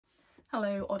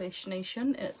Hello Oddish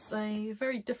Nation, it's a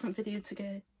very different video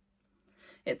today.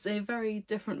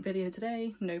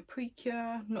 No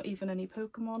Precure, not even any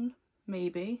Pokemon,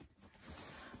 maybe.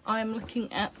 I'm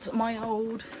looking at my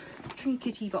old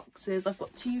trinkety boxes. I've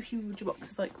got two huge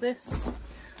boxes like this,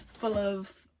 full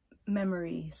of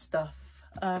memory stuff.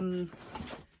 I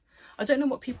don't know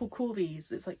what people call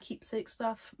these. It's like keepsake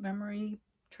stuff, memory,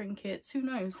 trinkets, who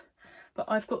knows? But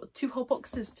I've got two whole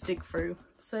boxes to dig through,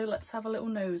 so let's have a little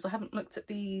nose. I haven't looked at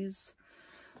these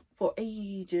for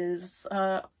ages.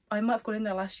 I might have gone in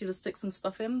there last year to stick some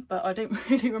stuff in, but I don't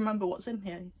really remember what's in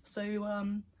here.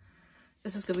 So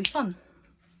this is gonna be fun.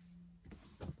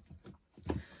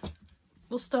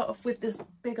 We'll start off with this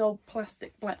big old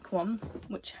plastic black one,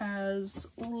 which has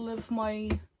all of my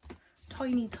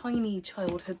tiny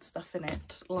childhood stuff in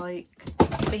it, like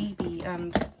baby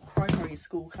and primary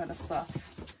school kind of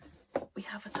stuff. We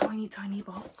have a tiny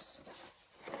box.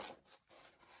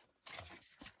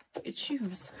 It's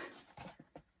shoes.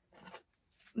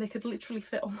 They could literally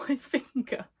fit on my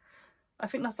finger. I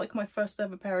think that's like my first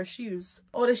ever pair of shoes.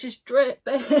 Oh, this is drip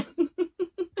then.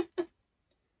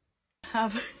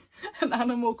 Have an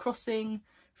Animal Crossing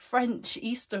French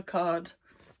Easter card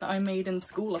that I made in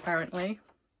school apparently.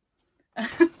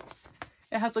 It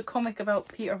has a comic about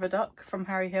Peter the Duck from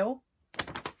Harry Hill.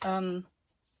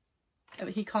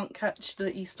 He can't catch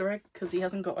the Easter egg because he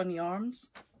hasn't got any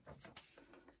arms.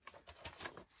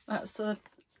 That's a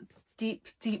deep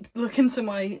look into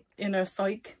my inner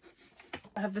psyche.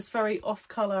 I have this very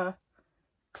off-colour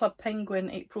Club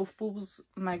Penguin April Fool's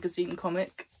magazine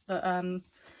comic that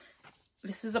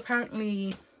this is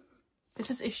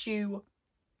issue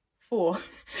 4.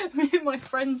 Me and my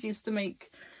friends used to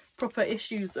make proper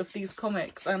issues of these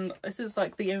comics, and this is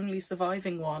like the only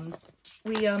surviving one.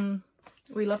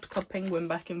 We loved Club Penguin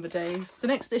back in the day. The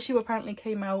next issue apparently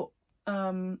came out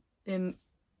in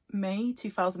May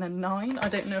 2009. I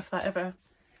don't know if that ever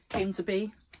came to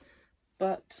be,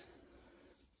 but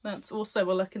that's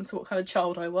also a look into what kind of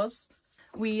child I was.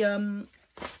 We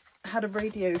had a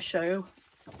radio show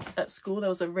at school. There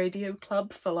was a radio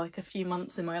club for like a few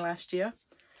months in my last year,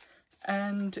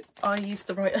 and I used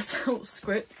to write us out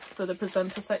scripts for the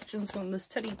presenter sections on this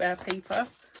teddy bear paper.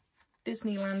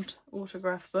 Disneyland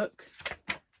autograph book.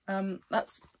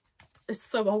 It's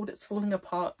so old it's falling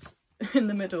apart in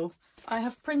the middle. I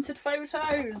have printed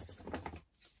photos.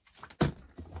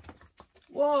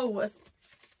 Whoa,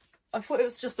 I thought it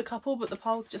was just a couple, but the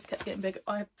pile just kept getting bigger.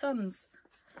 I have tons.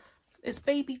 It's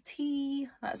baby T.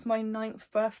 That's my 9th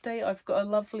birthday. I've got a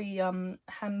lovely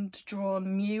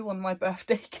hand-drawn Mew on my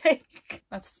birthday cake.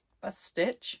 That's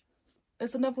Stitch.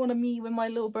 There's another one of me with my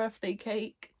little birthday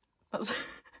cake. That's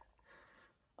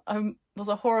I was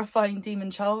a horrifying demon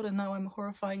child and now I'm a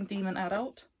horrifying demon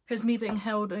adult. Here's me being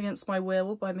held against my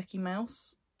will by Mickey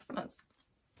Mouse. That's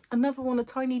another one of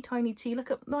tiny T. Look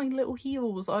at my little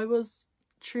heels. I was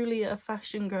truly a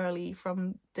fashion girly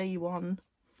from day one.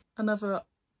 Another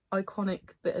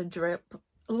iconic bit of drip.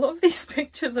 A lot of these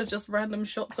pictures are just random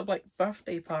shots of like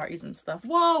birthday parties and stuff.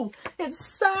 Whoa, it's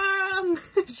Sam!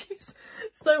 She's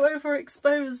so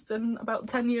overexposed and about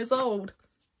 10 years old.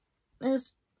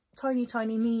 There's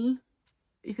tiny me.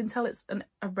 You can tell it's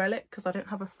a relic because I don't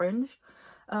have a fringe.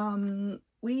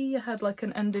 We had like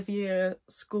an end of year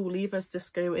school leavers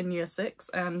disco in year 6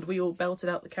 and we all belted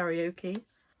out the karaoke.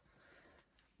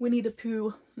 Winnie the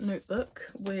Pooh notebook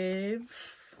with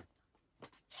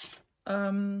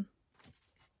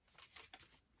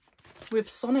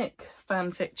Sonic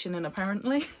fan fiction in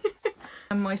apparently.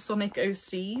 And my Sonic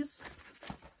OCs.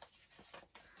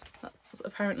 That's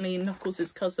apparently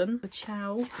Knuckles' cousin, the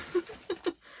Chow.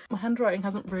 My handwriting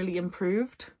hasn't really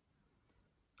improved.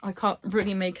 I can't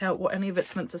really make out what any of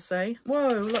it's meant to say. Whoa,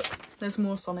 look, there's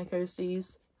more Sonic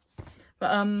OCs.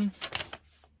 But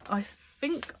I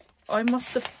think I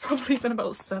must have probably been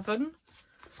about 7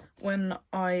 when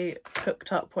I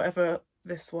cooked up whatever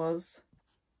this was.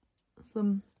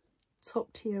 Some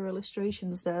top tier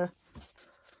illustrations there.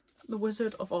 The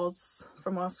Wizard of Oz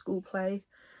from our school play.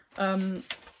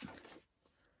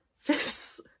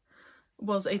 This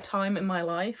was a time in my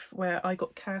life where I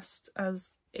got cast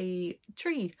as a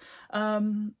tree.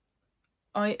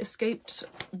 I escaped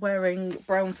wearing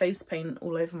brown face paint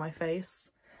all over my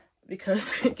face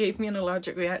because it gave me an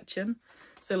allergic reaction.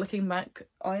 So looking back,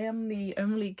 I am the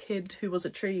only kid who was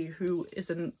a tree who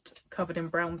isn't covered in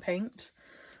brown paint.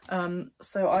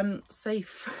 So I'm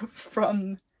safe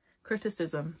from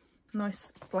criticism.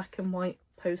 Nice black and white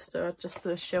poster just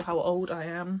to show how old I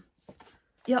am.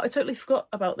 Yeah, I totally forgot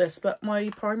about this, but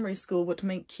my primary school would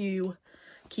make you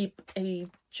keep a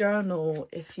journal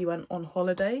if you went on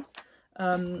holiday.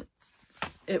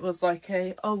 it was like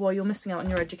oh well, you're missing out on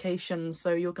your education,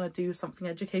 so you're going to do something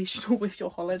educational with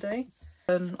your holiday.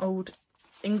 An old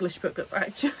English book that's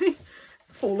actually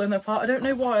fallen apart. I don't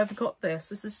know why I've got this.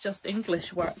 This is just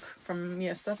English work from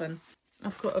year 7.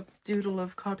 I've got a doodle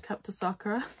of Cardcaptor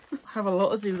Sakura. I have a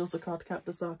lot of doodles of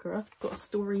Cardcaptor Sakura. Got a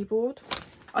storyboard.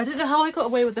 I don't know how I got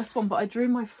away with this one, but I drew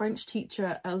my French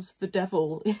teacher as the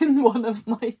devil in one of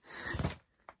my...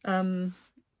 and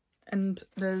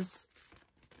there's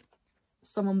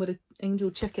someone with an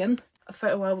angel chicken. A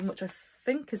photo album which I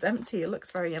think is empty. It looks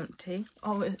very empty.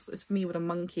 Oh, it's me with a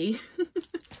monkey.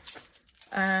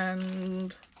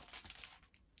 And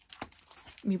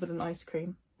me with an ice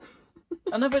cream.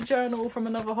 Another journal from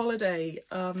another holiday.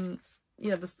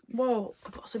 Yeah, this, whoa,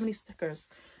 I've got so many stickers.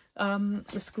 The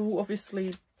school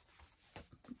obviously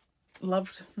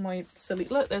loved my silly,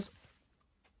 look, there's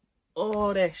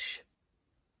Oddish.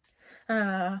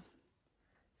 Thursday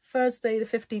the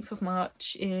 15th of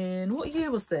March in, what year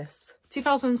was this?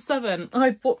 2007.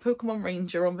 I bought Pokemon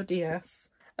Ranger on the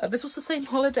DS. This was the same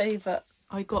holiday that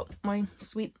I got my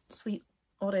sweet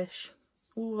Oddish.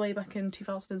 All the way back in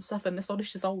 2007. This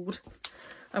Oddish is old.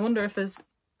 I wonder if there's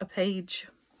a page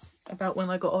about when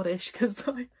I got Oddish, because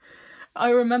I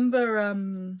remember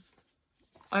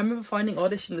finding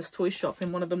Oddish in this toy shop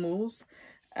in one of the malls,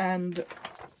 and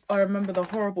I remember the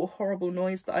horrible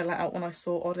noise that I let out when I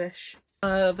saw Oddish.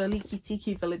 The Leaky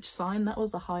Tiki Village sign, that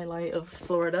was a highlight of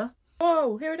Florida.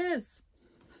 Whoa, here it is!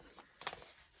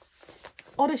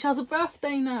 Oddish has a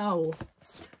birthday now!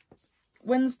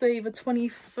 Wednesday the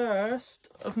 21st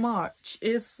of March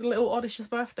is little Oddish's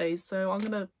birthday, so I'm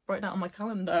going to write that on my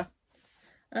calendar.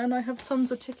 And I have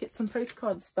tons of tickets and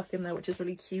postcards stuck in there, which is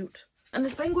really cute. And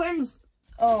there's penguins!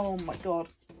 Oh my god.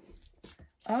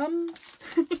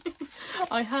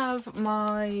 I have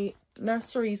my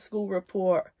nursery school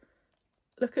report.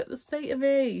 Look at the state of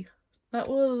me. That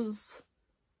was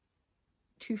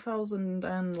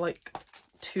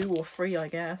 2002 or 3, I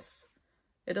guess.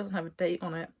 It doesn't have a date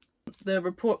on it. The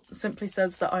report simply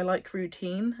says that I like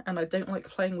routine and I don't like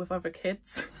playing with other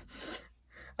kids.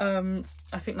 I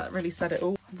think that really said it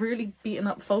all. Really beaten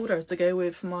up folder to go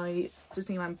with my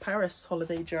Disneyland Paris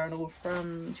holiday journal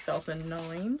from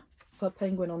 2009. Got a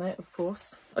penguin on it, of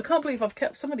course. I can't believe I've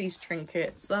kept some of these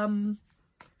trinkets.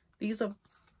 These are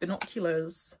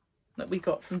binoculars that we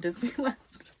got from Disneyland.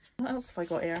 What else have I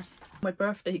got here? My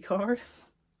birthday card.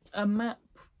 A map.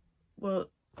 Well,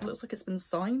 it looks like it's been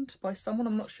signed by someone.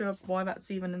 I'm not sure why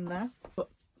that's even in there. But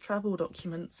travel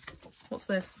documents. What's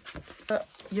this?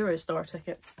 Eurostar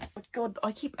tickets. Oh my god,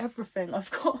 I keep everything. I've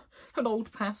got an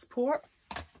old passport.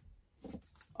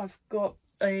 I've got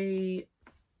a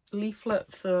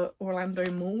leaflet for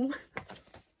Orlando Mall.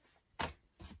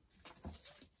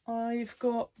 I've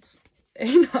got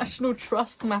a National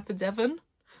Trust map of Devon.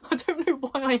 I don't know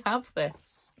why I have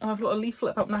this. I've got a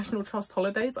leaflet about National Trust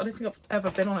holidays. I don't think I've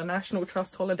ever been on a National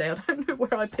Trust holiday. I don't know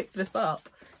where I picked this up.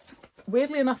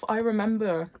 Weirdly enough, I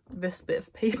remember this bit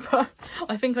of paper.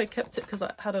 I think I kept it because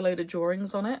I had a load of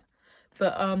drawings on it.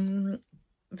 But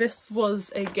this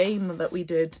was a game that we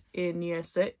did in year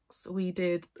 6. We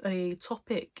did a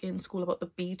topic in school about the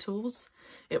Beatles.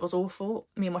 It was awful.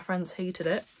 Me and my friends hated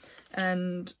it.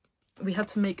 And we had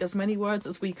to make as many words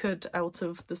as we could out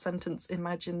of the sentence,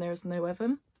 imagine there's no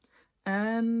Evan.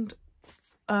 And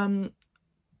I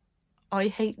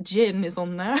hate gin is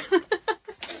on there.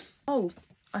 Oh,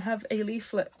 I have a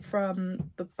leaflet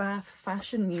from the Bath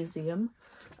Fashion Museum.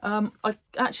 I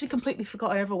actually completely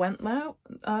forgot I ever went there.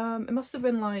 It must have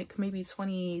been like maybe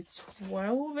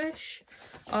 2012-ish.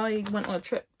 I went on a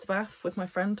trip to Bath with my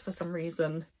friend for some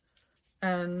reason,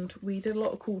 and we did a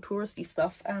lot of cool touristy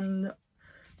stuff, and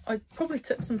I probably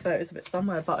took some photos of it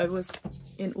somewhere, but I was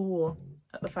in awe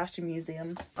at the fashion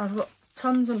museum. I've got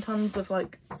tons and tons of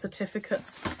like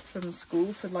certificates from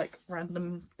school for like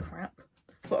random crap.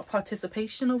 I've got a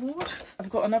participation award.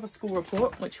 I've got another school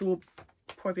report, which will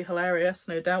probably be hilarious,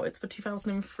 no doubt. It's for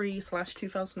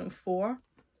 2003/2004.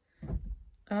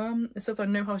 It says I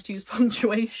know how to use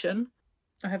punctuation.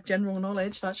 I have general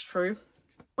knowledge, that's true.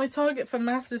 My target for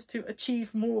maths is to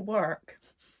achieve more work.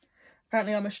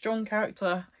 Apparently I'm a strong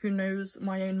character who knows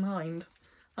my own mind.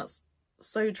 That's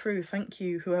so true, thank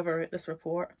you whoever wrote this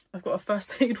report. I've got a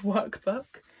first aid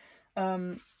workbook.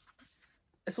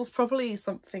 This was probably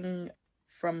something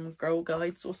from Girl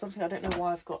Guides or something, I don't know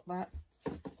why I've got that.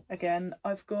 Again,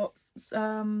 I've got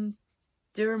Durham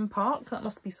Park, that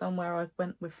must be somewhere I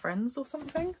went with friends or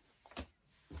something.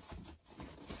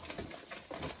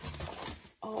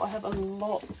 Oh, I have a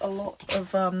lot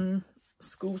of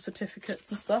school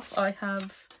certificates and stuff. I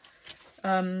have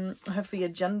the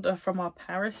agenda from our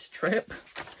Paris trip.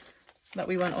 that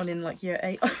we went on in like year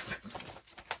 8.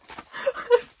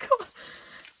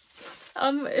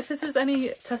 If this is any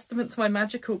testament to my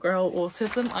magical girl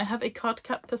autism, I have a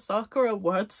Cardcaptor Sakura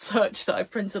word search that I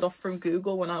printed off from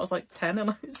Google when I was like 10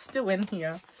 and it's still in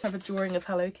here. I have a drawing of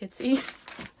Hello Kitty.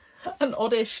 An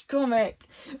Oddish comic.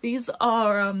 These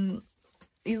are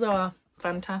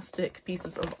fantastic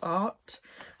pieces of art.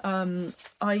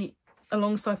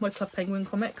 Alongside my Club Penguin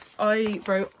comics, I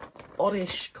wrote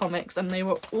Oddish comics and they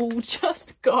were all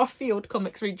just Garfield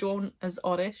comics redrawn as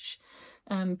Oddish.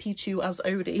 Pichu as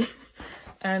Odie.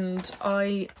 And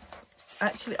I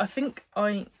think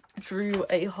I drew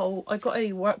I got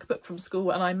a workbook from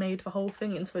school and I made the whole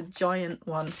thing into a giant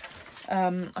one.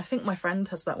 I think my friend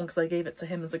has that one because I gave it to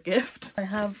him as a gift. I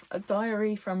have a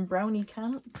diary from Brownie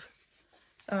Camp,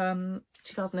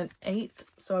 2008,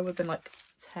 so I would have been like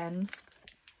 10.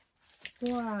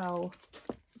 Wow.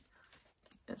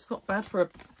 It's not bad for a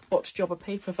botched job of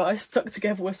paper that I stuck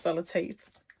together with sellotape.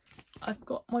 I've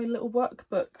got my little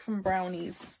workbook from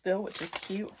Brownies still, which is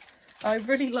cute. I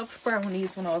really loved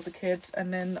Brownies when I was a kid,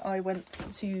 and then I went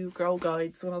to Girl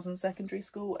Guides when I was in secondary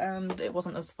school and it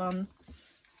wasn't as fun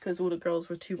because all the girls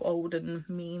were too old and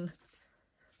mean.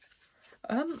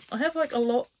 I have like a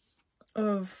lot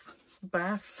of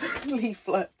bath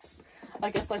leaflets.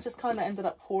 I guess I just kind of ended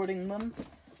up hoarding them.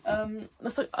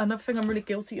 That's like another thing I'm really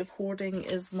guilty of hoarding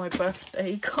is my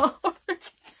birthday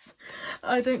cards.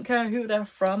 I don't care who they're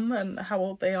from and how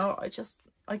old they are.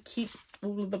 I keep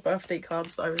all of the birthday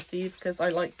cards that I receive because I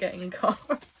like getting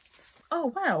cards.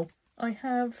 Oh wow, I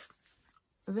have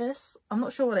this. I'm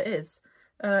not sure what it is.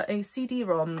 A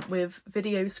CD-ROM with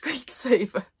video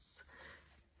screensavers.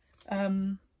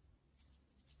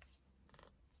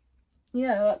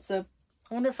 Yeah, I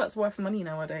wonder if that's worth money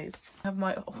nowadays. I have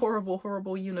my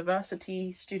horrible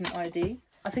university student ID.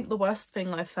 I think the worst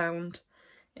thing I found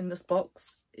in this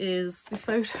box is the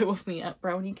photo of me at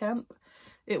Brownie Camp.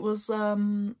 It was,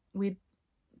 we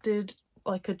did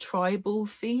like a tribal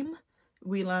theme.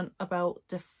 We learnt about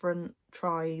different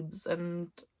tribes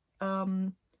and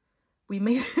we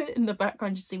made it in the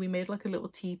background, you see, we made like a little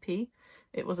teepee.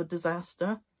 It was a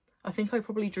disaster. I think I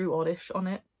probably drew Oddish on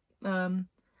it.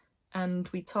 And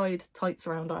we tied tights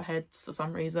around our heads for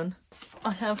some reason.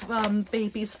 I have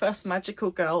Baby's First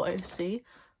Magical Girl OC.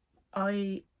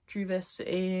 I drew this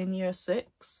in year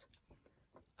 6.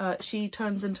 She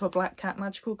turns into a black cat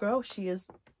magical girl. She is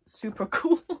super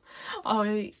cool.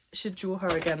 I should draw her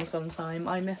again sometime.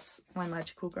 I miss my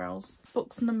magical girls.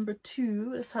 Box number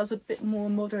 2. This has a bit more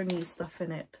modern-y stuff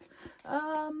in it.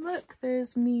 Look,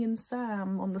 there's me and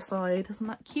Sam on the side. Isn't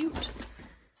that cute?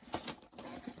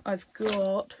 I've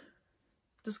got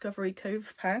Discovery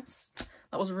Cove Pass.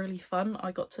 That was really fun.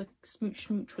 I got to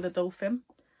smooch with a dolphin.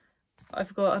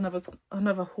 I've got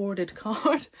another hoarded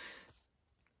card.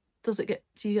 Do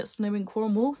you get snow in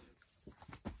Cornwall?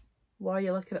 Why are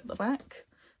you looking at the back?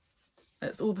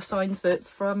 It's all the signs that it's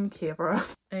from Kira.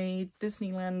 A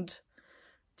Disneyland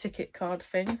ticket card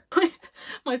thing.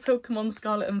 My Pokemon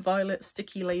Scarlet and Violet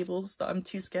sticky labels that I'm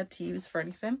too scared to use for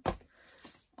anything.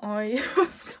 I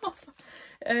have got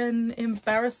an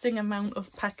embarrassing amount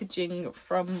of packaging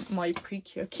from my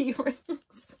Precure key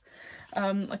rings.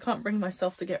 I can't bring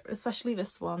myself to especially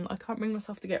this one, I can't bring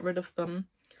myself to get rid of them.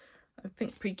 I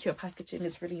think Precure packaging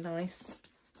is really nice.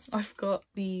 I've got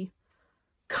the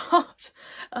card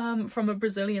from a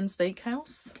Brazilian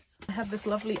steakhouse. I have this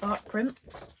lovely art print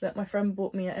that my friend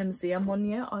bought me at MCM one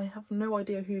year. I have no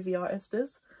idea who the artist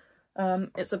is.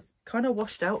 It's a kind of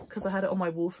washed out because I had it on my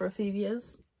wall for a few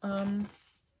years.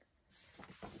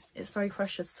 It's very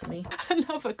precious to me.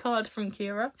 Another card from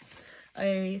Kira,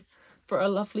 for a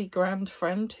lovely grand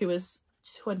friend who is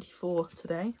 24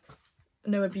 today.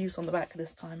 No abuse on the back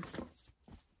this time.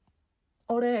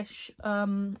 Oddish.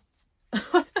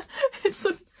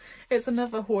 It's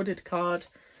another hoarded card.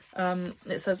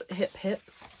 It says hip hip,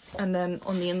 and then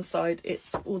on the inside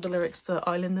it's all the lyrics to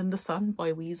Island in the Sun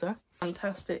by Weezer.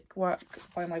 Fantastic work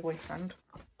by my boyfriend.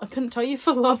 I couldn't tell you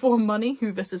for love or money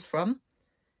who this is from.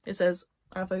 It says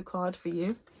Avo card for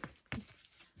you.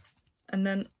 And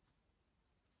then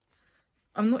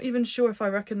I'm not even sure if I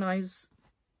recognise,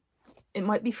 it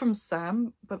might be from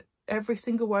Sam, but every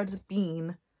single word is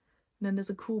bean. And then there's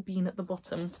a cool bean at the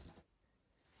bottom.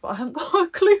 But I haven't got a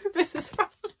clue who this is from.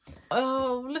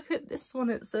 Oh, look at this one.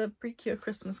 It's a Precure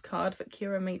Christmas card that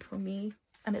Kira made for me.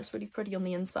 And it's really pretty on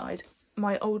the inside.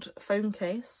 My old phone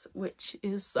case, which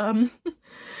is,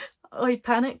 I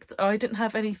panicked. I didn't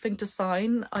have anything to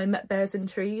sign. I met bears in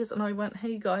trees and I went,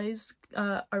 hey guys,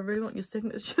 I really want your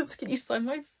signatures. Can you sign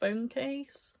my phone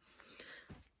case?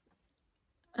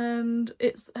 And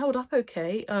it's held up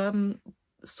okay.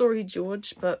 Sorry,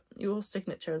 George, but your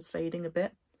signature is fading a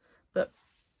bit. But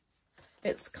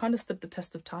it's kind of stood the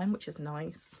test of time, which is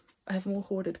nice. I have more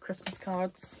hoarded Christmas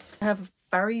cards. I have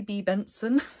Barry B.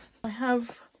 Benson. I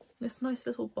have this nice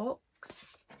little box.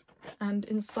 And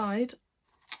inside,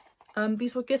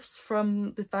 these were gifts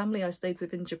from the family I stayed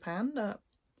with in Japan.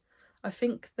 I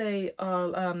think they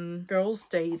are Girls'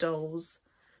 Day dolls.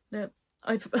 No,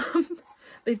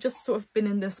 they've just sort of been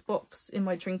in this box, in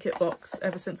my trinket box,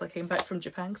 ever since I came back from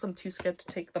Japan because I'm too scared to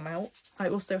take them out. I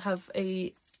also have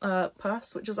a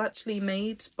purse, which was actually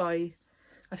made by,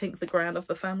 I think, the gran of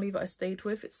the family that I stayed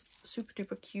with. It's super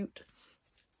duper cute,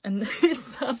 and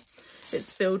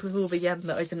it's filled with all the yen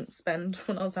that I didn't spend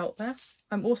when I was out there.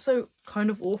 I'm also kind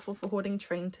of awful for hoarding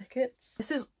train tickets.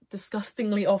 This is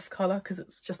disgustingly off colour because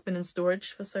it's just been in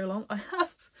storage for so long. I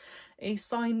have a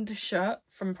signed shirt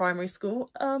from primary school.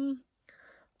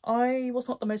 I was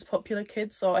not the most popular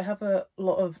kid, so I have a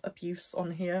lot of abuse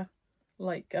on here.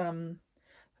 Like,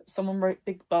 someone wrote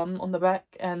big bum on the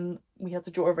back and we had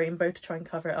to draw a rainbow to try and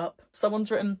cover it up.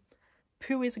 Someone's written,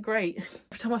 poo is great.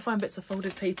 Every time I find bits of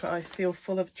folded paper, I feel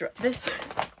full of this.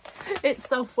 It's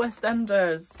Southwest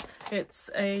Enders.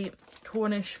 It's a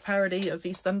Cornish parody of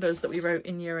EastEnders that we wrote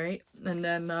in year 8, and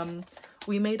then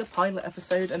we made a pilot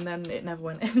episode and then it never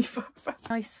went any further.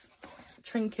 Nice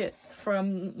trinket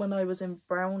from when I was in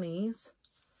Brownies.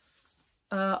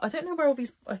 I don't know where all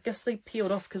these, I guess they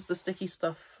peeled off because the sticky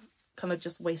stuff kind of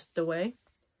just wasted away.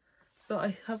 But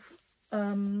I have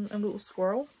a little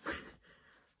squirrel.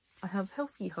 I have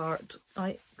Healthy Heart,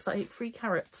 because I ate 3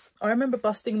 carrots. I remember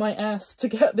busting my ass to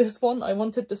get this one. I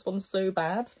wanted this one so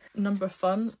bad. Number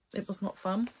Fun, it was not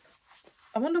fun.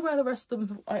 I wonder where the rest of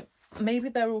them, maybe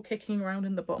they're all kicking around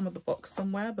in the bottom of the box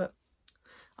somewhere, but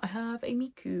I have a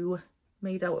Miku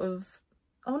made out of,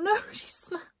 oh no, she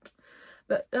snapped.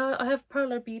 But I have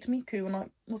Polar Bead Miku, and I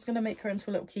was going to make her into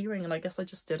a little keyring, and I guess I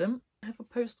just didn't. I have a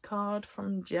postcard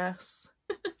from Jess.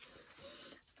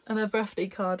 And a birthday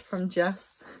card from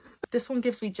Jess. This one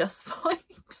gives me Jess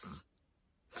vibes.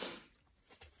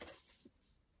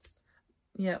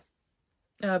 Yep.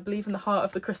 Believe in the heart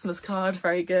of the Christmas card.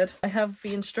 Very good. I have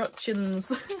the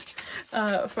instructions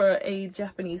for a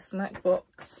Japanese snack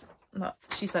box that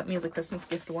she sent me as a Christmas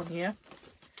gift one year.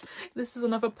 This is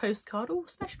another postcard. Oh,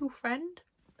 special friend.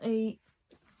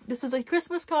 This is a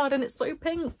Christmas card and it's so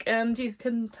pink, and you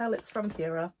can tell it's from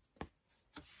Kira.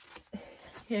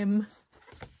 Him.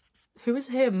 Who is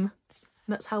him?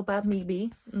 And that's How Bad Me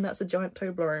Be. And that's a giant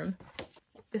Toblerone.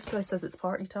 This guy says it's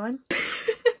party time.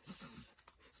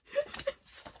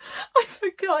 I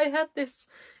forgot I had this.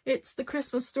 It's the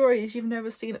Christmas Stories. You've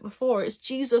never seen it before. It's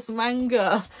Jesus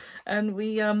manga. And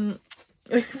we found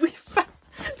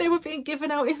they were being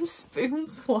given out in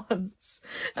spoons once.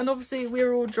 And obviously we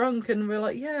were all drunk and we're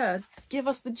like, yeah, give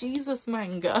us the Jesus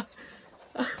manga.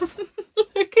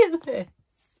 Look at this.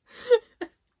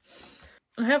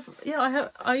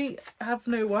 I have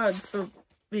no words for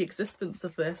the existence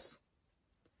of this.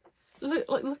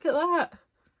 Look at that.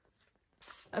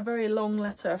 A very long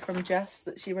letter from Jess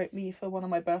that she wrote me for one of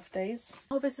my birthdays.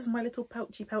 Oh, this is my little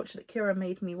pouchy pouch that Kira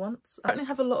made me once. I only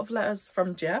have a lot of letters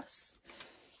from Jess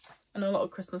and a lot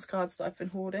of Christmas cards that I've been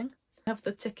hoarding. I have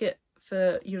the ticket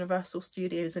for Universal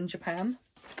Studios in Japan.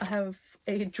 I have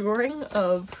a drawing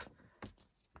of,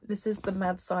 this is the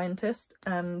mad scientist,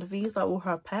 and these are all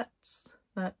her pets.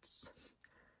 That's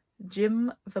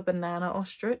Jim the banana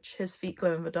ostrich, his feet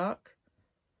glow in the dark.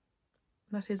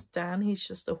 That is Dan, he's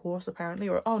just a horse apparently,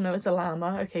 or oh no, it's a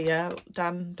llama. Okay, yeah,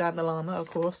 Dan the llama, of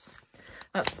course.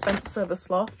 That's Spencer the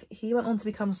sloth. He went on to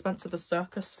become Spencer the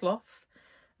circus sloth.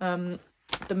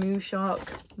 The moo shark,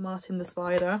 Martin the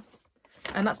spider,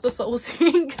 and that's the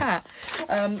soul-seeing cat.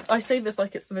 I say this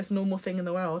like it's the most normal thing in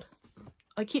the world.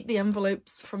 I keep the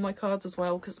envelopes from my cards as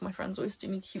well because my friends always do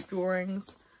me cute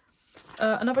drawings.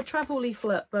 Another travel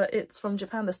leaflet, but it's from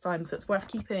Japan this time, so it's worth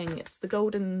keeping. It's the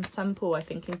Golden Temple, I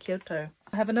think, in Kyoto.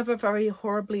 I have another very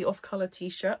horribly off-colour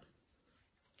t-shirt.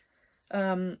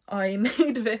 I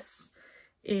made this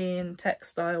in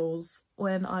textiles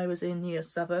when I was in year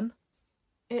 7.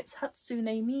 It's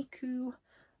Hatsune Miku.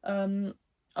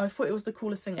 I thought it was the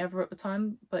coolest thing ever at the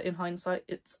time, but in hindsight,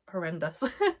 it's horrendous.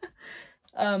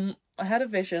 I had a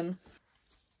vision.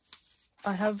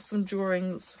 I have some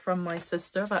drawings from my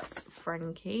sister, that's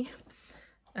Frankie,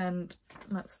 and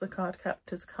that's the card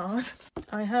captor's card.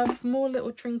 I have more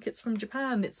little trinkets from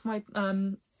Japan. It's my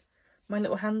my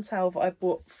little hand towel that I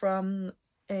bought from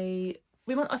I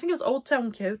think it was Old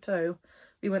Town Kyoto.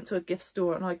 We went to a gift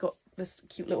store and I got this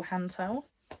cute little hand towel.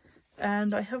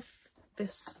 And I have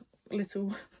this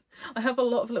little, I have a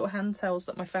lot of little hand towels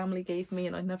that my family gave me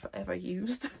and I never ever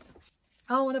used.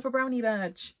 Oh, another brownie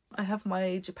badge. I have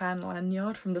my Japan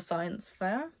lanyard from the science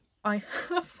fair. I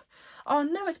have... Oh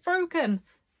no, it's broken!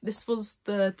 This was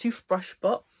the toothbrush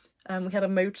bot. We had a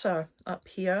motor up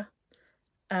here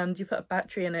and you put a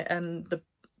battery in it and the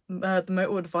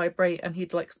motor would vibrate and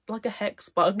he'd like a hex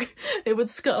bug. It would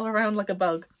scuttle around like a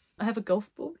bug. I have a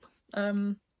golf ball.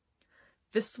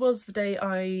 This was the day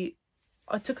I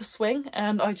took a swing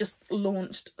and I just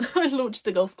launched I launched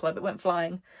the golf club. It went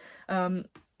flying.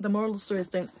 The moral of the story is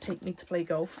don't take me to play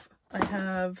golf. I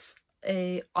have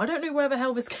I don't know where the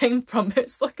hell this came from.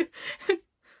 It's like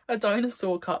a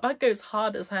dinosaur cut. That goes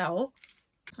hard as hell.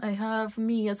 I have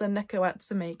me as a Neko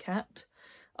Atsume cat.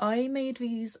 I made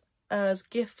these as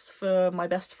gifts for my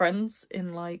best friends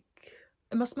in like,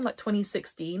 it must have been like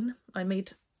 2016. I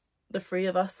made the three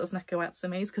of us as Neko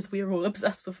Atsumes because we were all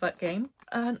obsessed with that game.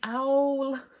 An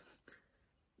owl.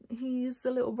 He's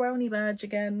a little brownie badge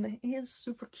again. He is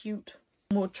super cute.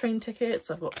 More train tickets.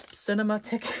 I've got cinema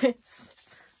tickets.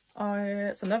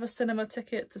 It's another cinema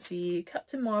ticket to see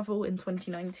Captain Marvel in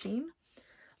 2019.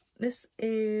 This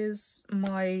is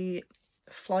my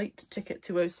flight ticket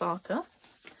to Osaka.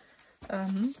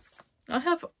 I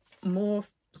have more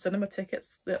cinema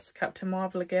tickets. That's Captain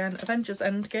Marvel again. Avengers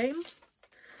Endgame.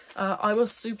 I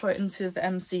was super into the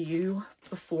MCU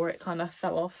before it kind of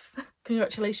fell off.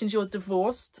 Congratulations, you're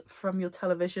divorced from your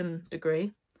television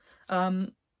degree.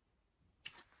 My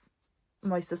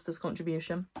sister's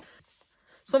contribution.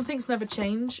 Some things never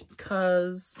change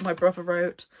because my brother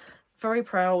wrote, very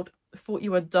proud, thought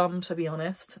you were dumb to be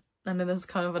honest. And then there's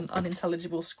kind of an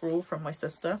unintelligible scrawl from my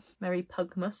sister, Mary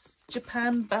Pugmas.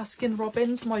 Japan Baskin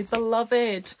Robbins, my beloved.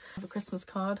 I have a Christmas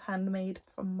card handmade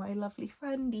from my lovely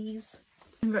friendies.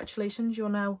 Congratulations, you're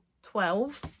now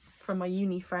 12 from my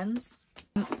uni friends.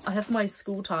 I have my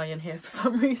school tie in here for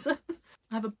some reason.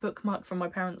 I have a bookmark from my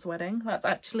parents' wedding. That's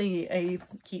actually a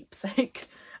keepsake,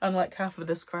 unlike half of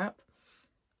this crap.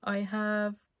 I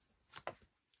have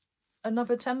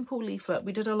another temple leaflet.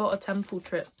 We did a lot of temple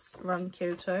trips around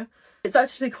Kyoto. It's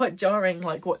actually quite jarring,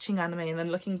 like watching anime and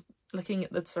then looking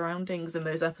at the surroundings in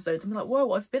those episodes and be like,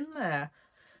 whoa, I've been there.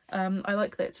 I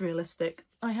like that it's realistic.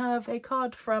 I have a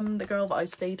card from the girl that I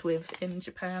stayed with in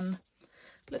Japan.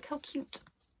 Look how cute.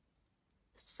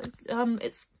 So,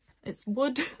 it's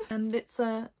wood and it's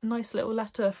a nice little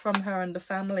letter from her and the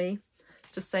family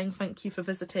just saying thank you for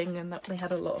visiting and that they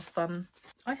had a lot of fun.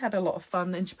 I had a lot of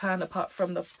fun in Japan apart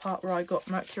from the part where I got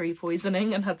mercury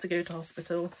poisoning and had to go to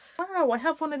hospital. Wow, I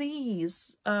have one of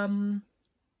these. And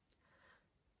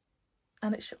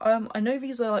I know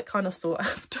these are like kind of sought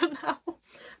after now.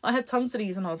 I had tons of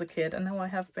these when I was a kid and now I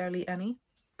have barely any.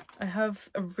 I have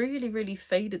a really, really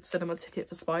faded cinema ticket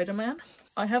for Spider-Man.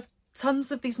 I have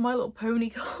tons of these My Little Pony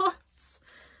cards.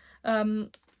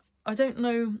 I don't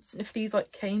know if these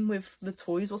like came with the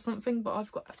toys or something, but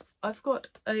I've got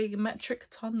a metric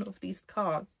ton of these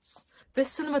cards.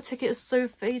 This cinema ticket is so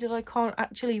faded I can't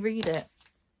actually read it.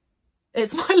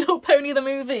 It's My Little Pony the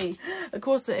movie. Of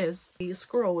course it is. A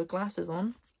squirrel with glasses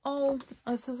on. Oh,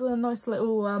 this is a nice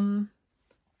little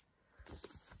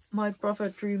my brother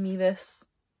drew me this.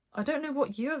 I don't know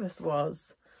what year this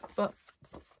was, but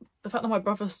the fact that my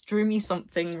brother drew me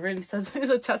something really says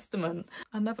it's a testament.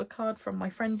 Another card from my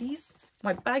friendies.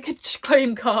 My baggage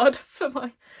claim card for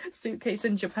my suitcase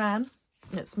in Japan.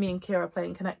 It's me and Kira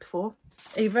playing Connect 4.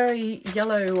 A very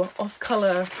yellow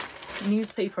off-colour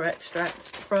newspaper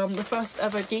extract from the first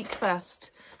ever Geek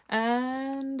Fest.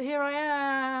 And here I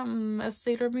am as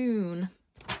Sailor Moon.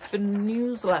 The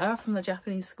newsletter from the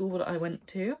Japanese school that I went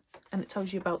to. And it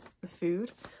tells you about the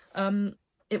food.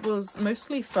 It was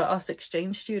mostly for us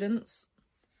exchange students,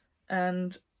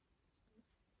 and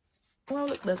well,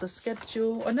 look, there's a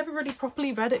schedule. I never really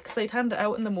properly read it because they'd hand it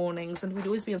out in the mornings and we'd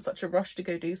always be in such a rush to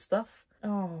go do stuff.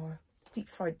 Oh, deep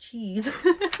fried cheese.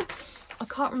 I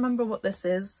can't remember what this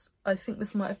is. I think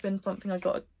this might have been something I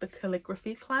got at the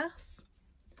calligraphy class.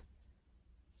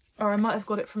 Or I might have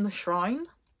got it from the shrine.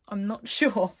 I'm not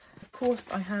sure. Of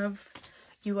course, I have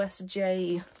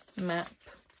USJ map.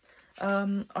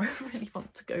 I really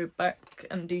want to go back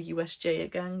and do USJ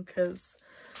again because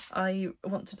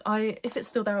if it's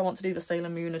still there, I want to do the Sailor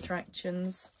Moon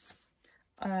attractions.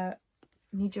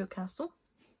 Nijo Castle.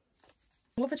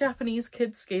 All the Japanese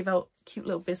kids gave out cute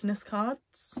little business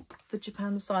cards. The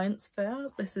Japan Science Fair.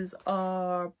 This is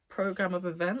our program of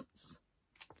events.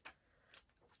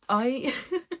 I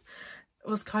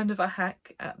was kind of a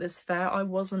hack at this fair. I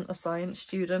wasn't a science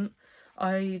student.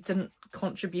 I didn't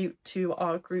contribute to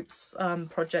our group's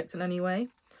project in any way.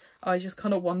 I just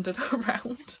kind of wandered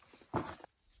around.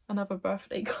 Another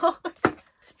birthday card.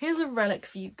 Here's a relic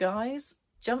for you guys.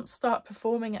 Jumpstart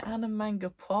performing at Anime Manga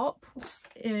Pop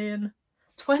in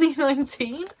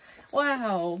 2019?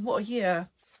 Wow, what a year.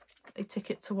 A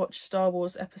ticket to watch Star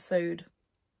Wars Episode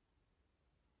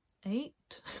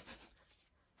 8.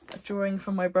 A drawing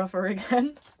from my brother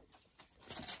again.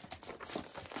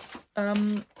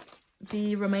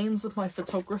 The remains of my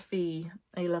photography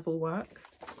A-level work.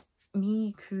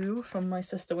 Miku from my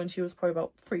sister when she was probably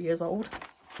about 3 years old.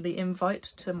 The invite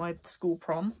to my school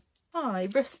prom. A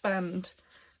wristband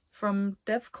from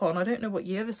DevCon. I don't know what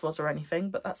year this was or anything,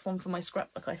 but that's one for my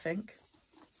scrapbook, I think.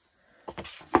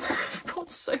 I've got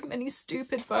so many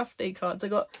stupid birthday cards. I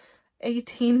got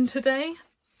 18 today.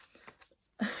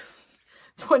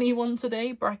 21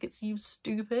 today, brackets you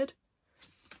stupid.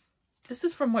 This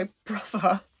is from my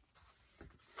brother.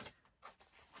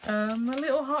 A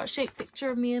little heart-shaped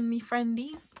picture of me and me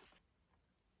friendies.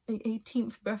 The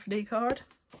 18th birthday card.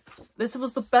 This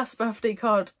was the best birthday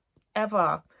card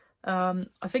ever.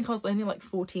 I think I was only like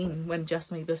 14 when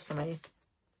Jess made this for me.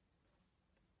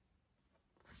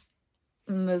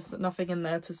 And there's nothing in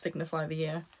there to signify the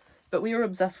year. But we were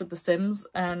obsessed with The Sims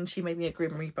and she made me a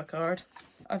Grim Reaper card.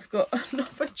 I've got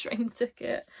another train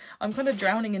ticket. I'm kind of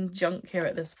drowning in junk here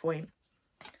at this point.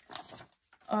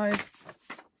 I've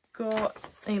got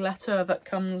a letter that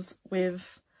comes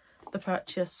with the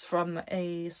purchase from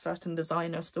a certain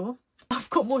designer store. I've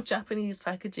got more Japanese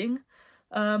packaging.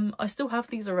 I still have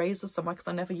these erasers somewhere because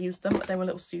I never used them, but they were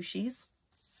little sushis.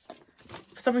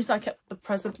 For some reason I kept the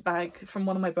present bag from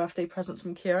one of my birthday presents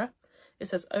from Kira. It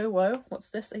says, "Oh whoa, what's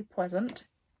this? A present?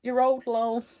 You're old,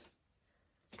 lol.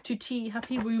 To tea,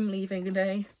 happy womb leaving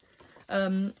day."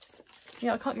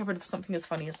 Yeah, I can't get rid of something as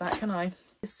funny as that, can I?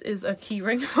 This is a key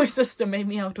ring my sister made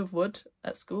me out of wood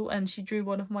at school, and she drew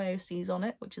one of my OCs on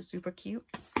it, which is super cute.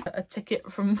 A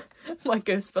ticket from my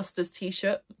Ghostbusters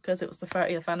t-shirt, because it was the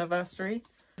 30th anniversary.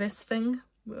 This thing,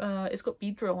 it's got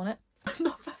bead drill on it.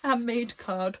 Another handmade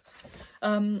card.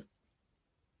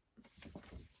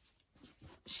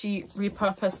 She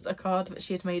repurposed a card that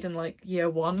she had made in like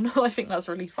year 1. I think that's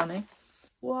really funny.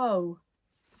 Whoa,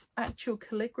 actual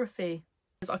calligraphy.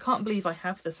 I can't believe I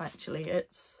have this actually.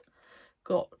 It's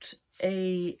got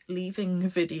a leaving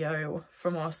video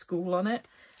from our school on it,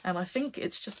 and I think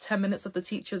it's just 10 minutes of the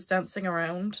teachers dancing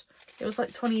around. It was like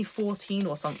 2014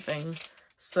 or something,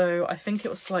 so I think it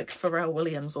was like Pharrell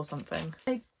Williams or something.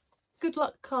 A good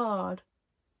luck card.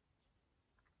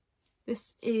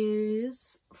 This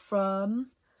is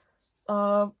from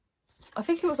I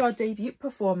think it was our debut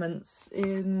performance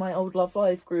in my old Love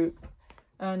Live group,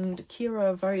 and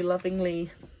Kira very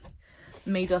lovingly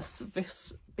made us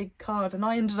this big card, and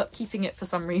I ended up keeping it for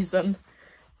some reason.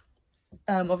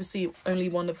 Obviously only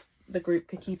one of the group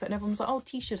could keep it, and everyone was like, "Oh,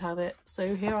 T should have it."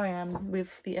 So here I am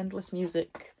with the Endless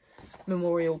Music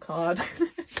memorial card.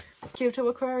 Kyoto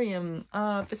Aquarium.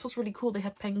 This was really cool. They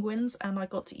had penguins and I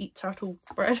got to eat turtle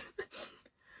bread.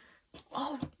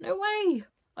 Oh, no way!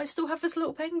 I still have this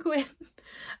little penguin.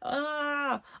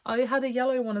 I had a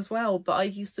yellow one as well, but I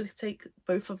used to take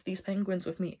both of these penguins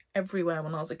with me everywhere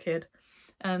when I was a kid.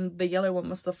 And the yellow one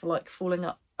must have like falling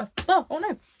up. Oh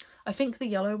no! I think the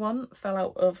yellow one fell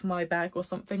out of my bag or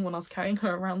something when I was carrying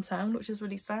her around town, which is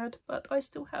really sad, but I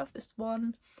still have this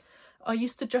one. I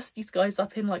used to dress these guys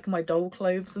up in like my doll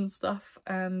clothes and stuff,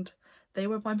 and they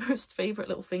were my most favourite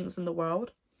little things in the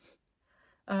world.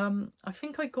 I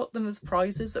think I got them as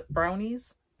prizes at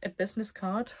Brownies, a business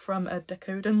card from a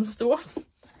decoding store.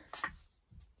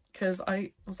 Because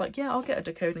I was like, yeah, I'll get a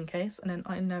decoding case, and then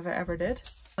I never ever did.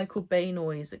 Michael Bay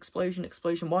noise, explosion,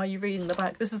 explosion. Why are you reading the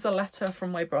back? This is a letter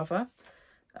from my brother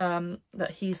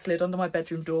that he slid under my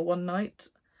bedroom door one night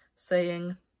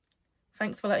saying,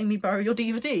 "Thanks for letting me borrow your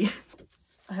DVD."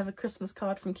 I have a Christmas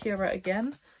card from Kira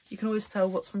again. You can always tell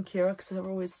what's from Kira because they're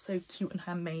always so cute and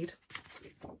handmade.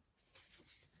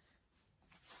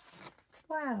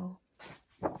 Wow.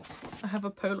 I have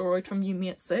a Polaroid from Yumi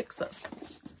at 6. That's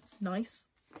nice.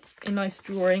 A nice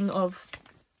drawing of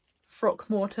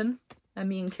Throckmorton and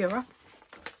me and Kira.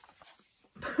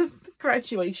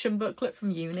 Graduation booklet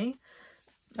from uni.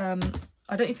 I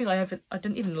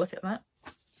didn't even look at that.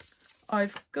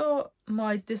 I've got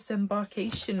my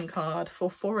disembarkation card for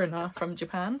Foreigner from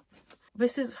Japan.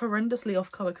 This is horrendously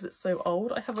off colour because it's so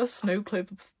old. I have a snow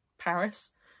globe of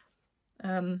Paris.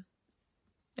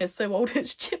 It's so old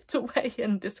it's chipped away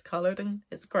and discoloured and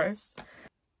it's gross.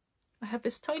 I have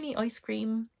this tiny ice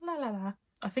cream. La la la.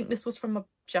 I think this was from a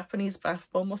Japanese bath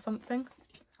bomb or something.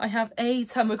 I have a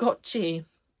Tamagotchi.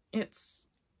 It's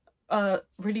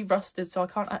really rusted, so I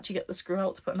can't actually get the screw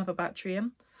out to put another battery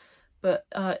in. But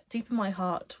deep in my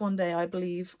heart, one day I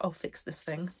believe I'll fix this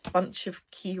thing. Bunch of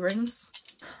key rings.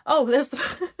 Oh, there's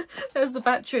the there's the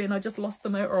battery, and I just lost the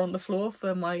motor on the floor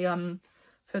for my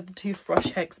for the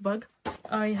toothbrush hex bug.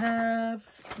 I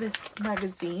have this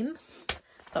magazine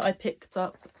that I picked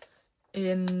up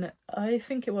in, I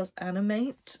think it was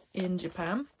Animate in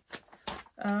Japan.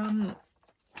 I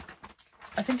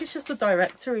think it's just a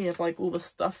directory of like all the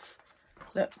stuff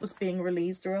that was being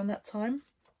released around that time.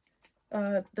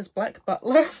 There's Black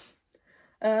Butler.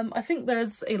 I think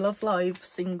there's a Love Live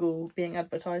single being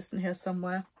advertised in here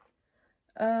somewhere.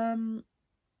 Not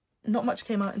much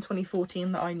came out in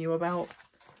 2014 that I knew about.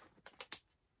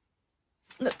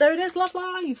 There it is, Love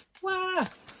Live! Wow!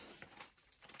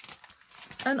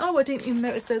 And oh, I didn't even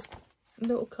notice there's a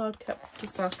little card kept to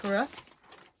Sakura.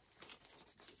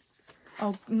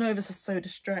 Oh no, this is so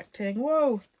distracting.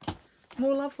 Whoa!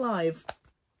 More Love Live.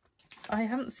 I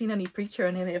haven't seen any Precure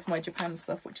in any of my Japan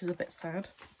stuff, which is a bit sad.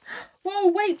 Whoa,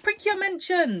 wait, Precure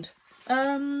mentioned!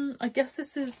 I guess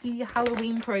this is the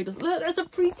Halloween parade. Look, there's a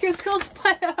Precure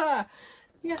cosplayer!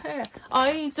 Yeah,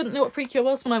 I didn't know what Precure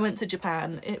was when I went to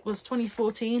Japan. It was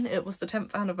 2014, it was the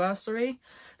 10th anniversary.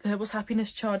 There was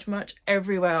Happiness Charge merch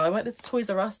everywhere. I went to Toys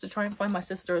R Us to try and find my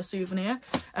sister a souvenir,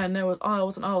 and there was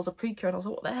aisles and aisles of Precure, and I was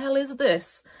like, what the hell is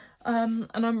this? And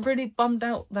I'm really bummed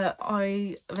out that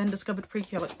I then discovered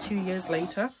Precure like 2 years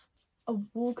later. A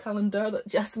wall calendar that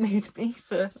Jess made me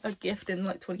for a gift in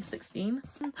like 2016.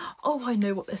 Oh, I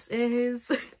know what this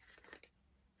is.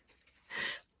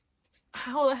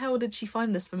 How the hell did she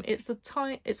find this from?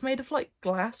 It's made of like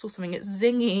glass or something. It's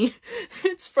zingy.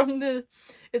 It's from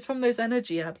those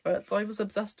energy adverts. I was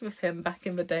obsessed with him back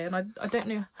in the day, and I don't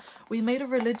know. We made a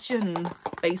religion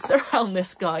based around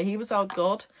this guy. He was our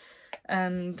god,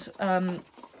 and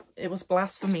it was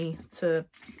blasphemy to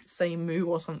say moo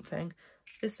or something.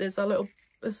 This is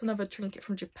another trinket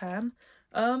from Japan.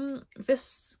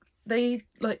 They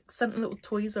like sent little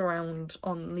toys around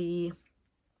on the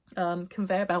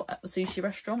conveyor belt at the sushi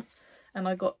restaurant, and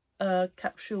I got a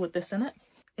capsule with this in it.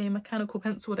 A mechanical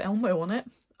pencil with Elmo on it.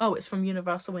 Oh, it's from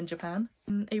Universal in Japan.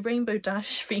 A Rainbow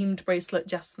Dash themed bracelet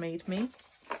Jess made me.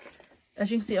 As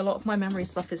you can see, a lot of my memory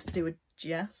stuff is to do with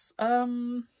Jess.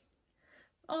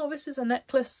 Oh, this is a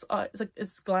necklace.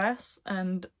 It's glass,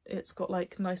 and it's got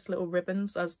like nice little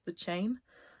ribbons as the chain.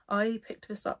 I picked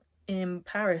this up in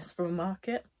Paris from a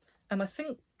market, and I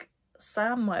think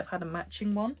Sam might have had a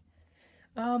matching one.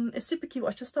 It's super cute.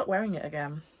 I should start wearing it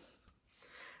again.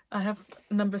 I have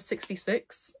number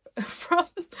 66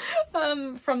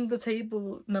 from the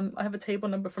table. I have a table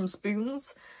number from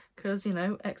Spoons, because, you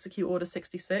know, execute order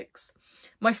 66.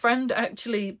 My friend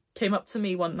actually came up to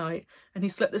me one night and he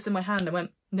slipped this in my hand and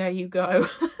went, there you go.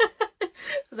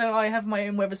 So I have my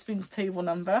own Weatherspoons table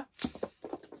number.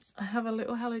 I have a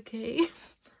little Hello Kitty.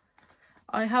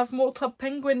 I have more Club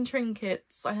Penguin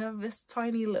trinkets. I have this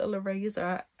tiny little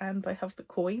eraser, and I have the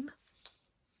coin.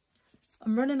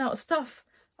 I'm running out of stuff.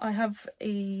 I have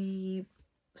a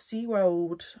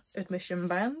SeaWorld admission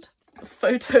band,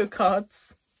 photo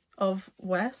cards of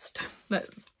West that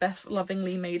Beth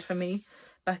lovingly made for me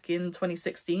back in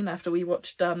 2016 after we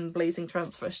watched Blazing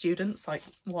Transfer Students like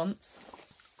once.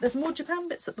 There's more Japan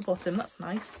bits at the bottom, that's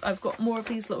nice. I've got more of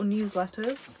these little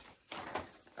newsletters.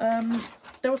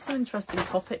 There were some interesting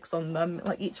topics on them,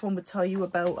 like each one would tell you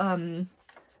about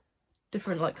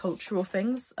different like cultural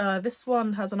things. This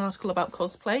one has an article about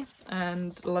cosplay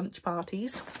and lunch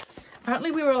parties.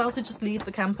 Apparently we were allowed to just leave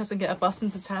the campus and get a bus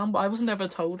into town, but I was never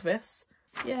told this.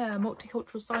 Yeah,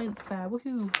 multicultural science fair,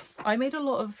 woohoo! I made a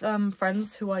lot of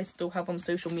friends who I still have on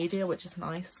social media, which is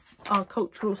nice. Our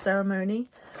cultural ceremony.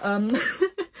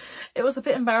 It was a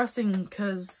bit embarrassing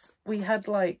because we had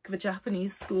like the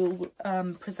Japanese school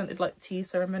presented like tea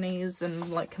ceremonies and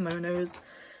like kimonos,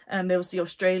 and there was the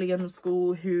Australian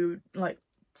school who like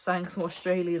sang some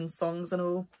Australian songs and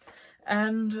all.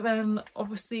 And then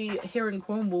obviously here in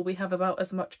Cornwall we have about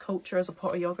as much culture as a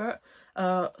pot of yogurt,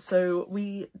 so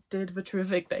we did the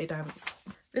terrific day dance.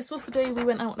 This was the day we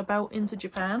went out and about into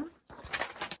Japan.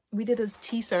 We did a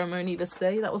tea ceremony this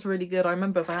day. That was really good. I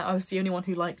remember that. I was the only one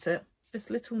who liked it. This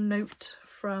little note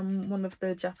from one of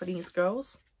the Japanese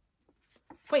girls.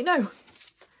 Wait, no.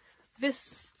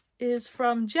 This is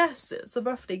from Jess. It's a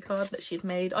birthday card that she'd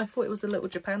made. I thought it was a little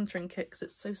Japan trinket because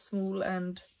it's so small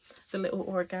and the little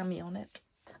origami on it.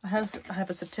 I have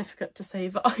a certificate to say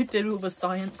that I did all the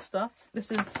science stuff.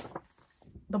 This is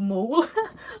the mall.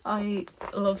 I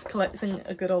love collecting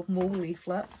a good old mall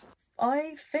leaflet.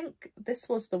 I think this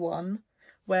was the one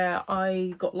where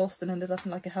I got lost and ended up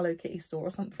in like a Hello Kitty store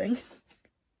or something.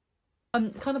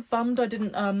 I'm kind of bummed I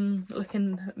didn't look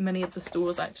in many of the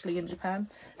stores actually in Japan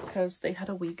because they had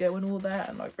a Wego and all there,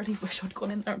 and I really wish I'd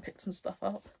gone in there and picked some stuff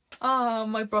up. Ah,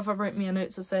 my brother wrote me a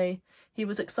note to say he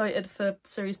was excited for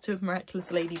series 2 of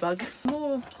Miraculous Ladybug.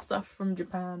 More stuff from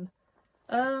Japan.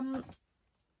 I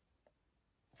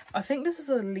think this is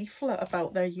a leaflet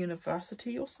about their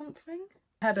university or something.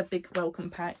 I had a big welcome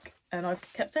pack and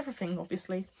I've kept everything,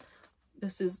 obviously.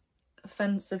 This is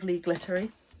offensively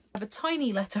glittery. I have a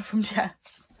tiny letter from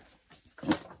Jess.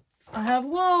 I have,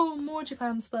 whoa, more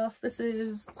Japan stuff. This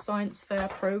is Science Fair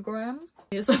Program.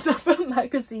 Here's another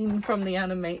magazine from the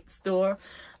Animate store.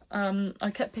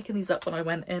 I kept picking these up when I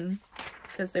went in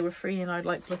because they were free and I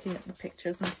liked looking at the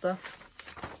pictures and stuff.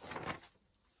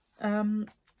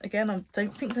 Again, I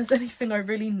don't think there's anything I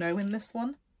really know in this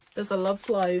one. There's a Love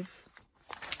Live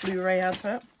Blu-ray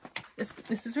advert.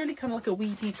 This is really kind of like a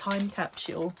weedy time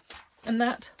capsule. And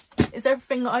that is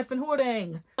everything that I've been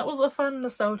hoarding. That was a fun,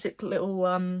 nostalgic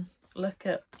little look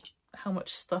at how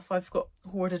much stuff I've got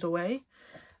hoarded away.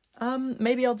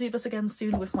 Maybe I'll do this again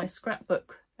soon with my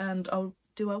scrapbook and I'll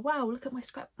do a wow, look at my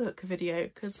scrapbook video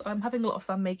because I'm having a lot of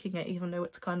fun making it even though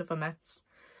it's kind of a mess.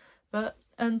 But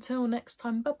until next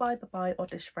time, bye bye,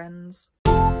 oddish friends.